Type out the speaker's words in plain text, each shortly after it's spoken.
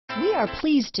We are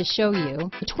pleased to show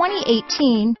you the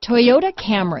 2018 Toyota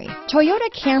Camry. Toyota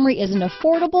Camry is an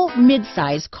affordable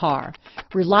mid-size car,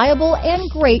 reliable and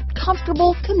great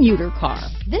comfortable commuter car.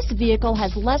 This vehicle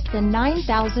has less than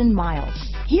 9,000 miles.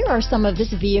 Here are some of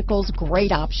this vehicle's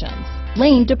great options: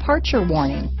 lane departure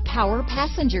warning, power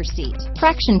passenger seat,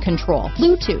 traction control,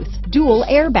 Bluetooth, dual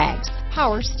airbags,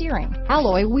 power steering,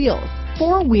 alloy wheels,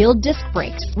 four-wheel disc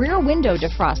brakes, rear window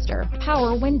defroster,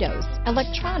 power windows,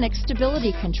 electronic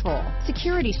stability control,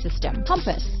 security system,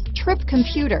 compass, trip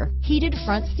computer, heated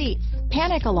front seats,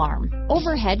 panic alarm,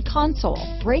 overhead console,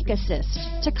 brake assist,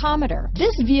 tachometer.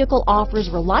 This vehicle offers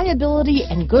reliability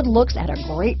and good looks at a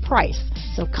great price.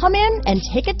 So come in and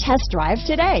take a test drive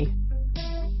today.